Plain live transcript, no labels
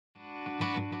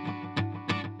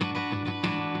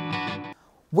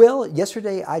Well,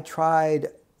 yesterday I tried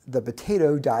the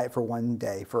potato diet for one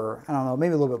day, for, I don't know,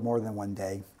 maybe a little bit more than one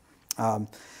day.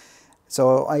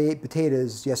 So I ate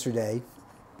potatoes yesterday.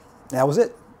 That was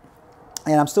it.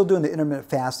 And I'm still doing the intermittent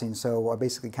fasting, so I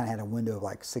basically kind of had a window of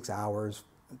like 6 hours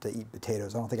to eat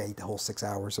potatoes. I don't think I ate the whole 6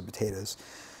 hours of potatoes.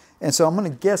 And so I'm going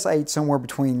to guess I ate somewhere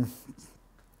between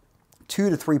 2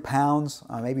 to 3 pounds,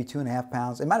 maybe 2.5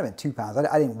 pounds. It might have been 2 pounds.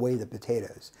 I didn't weigh the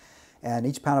potatoes. And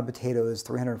each pound of potato is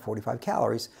 345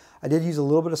 calories. I did use a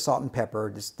little bit of salt and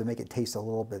pepper just to make it taste a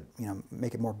little bit, you know,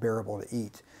 make it more bearable to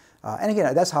eat. And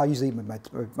again, that's how I usually eat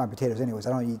my potatoes anyways.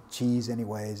 I don't eat cheese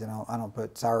anyways, and I don't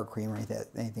put sour cream or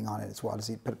anything on it as well. I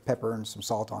just put pepper and some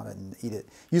salt on it and eat it,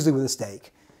 usually with a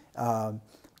steak,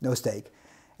 no steak.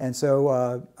 And so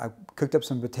I cooked up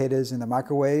some potatoes in the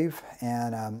microwave,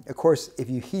 and of course,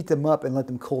 if you heat them up and let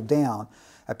them cool down,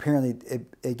 apparently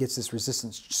it gets this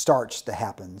resistant starch that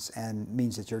happens and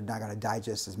means that you're not going to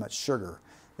digest as much sugar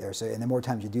there. So, and the more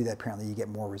times you do that, apparently you get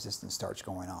more resistant starch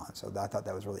going on. So I thought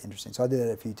that was really interesting. So I did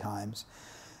it a few times,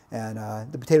 and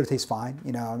the potato tastes fine.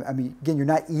 You know, I mean, again, you're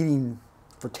not eating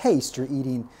for taste; you're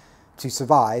eating to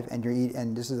survive, and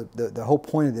and this is the whole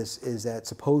point of this is that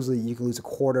supposedly you can lose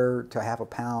 1/4 to 1/2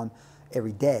 pound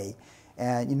every day.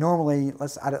 And you normally,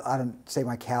 I don't say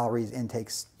my calories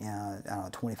intake's, you know, I don't know,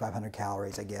 2,500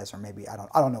 calories, I guess, or maybe, I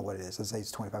don't know what it is. Let's say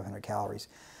it's 2,500 calories.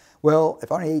 Well,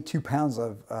 if I only ate 2 pounds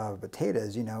of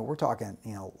potatoes, you know, we're talking,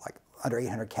 you know, like under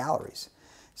 800 calories.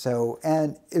 So,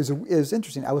 and it was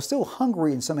interesting. I was still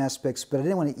hungry in some aspects, but I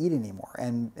didn't want to eat anymore,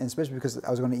 and especially because I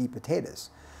was going to eat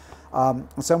potatoes.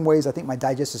 In some ways, I think my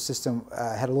digestive system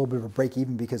had a little bit of a break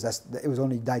even because it was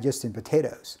only digesting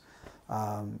potatoes.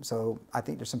 So I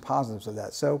think there's some positives of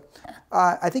that. So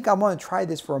I think I'm going to try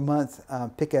this for a month,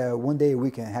 pick one day a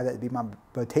week and have that be my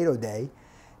potato day,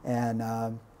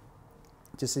 and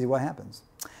just see what happens.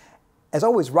 As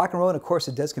always, rock and roll, and of course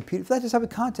it does compute. If you like this type of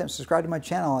content, subscribe to my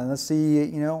channel and let's see,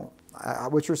 you know,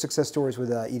 what's your success stories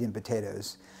with eating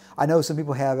potatoes. I know some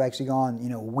people have actually gone, you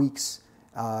know, weeks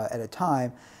at a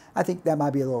time. I think that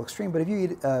might be a little extreme, but if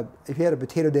you had a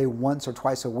potato day once or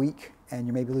twice a week, and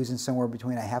you're maybe losing somewhere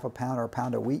between 1/2 pound or 1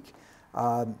 pound a week,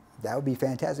 that would be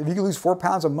fantastic. If you can lose 4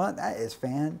 pounds a month, that is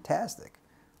fantastic.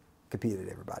 Compete it,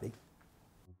 everybody.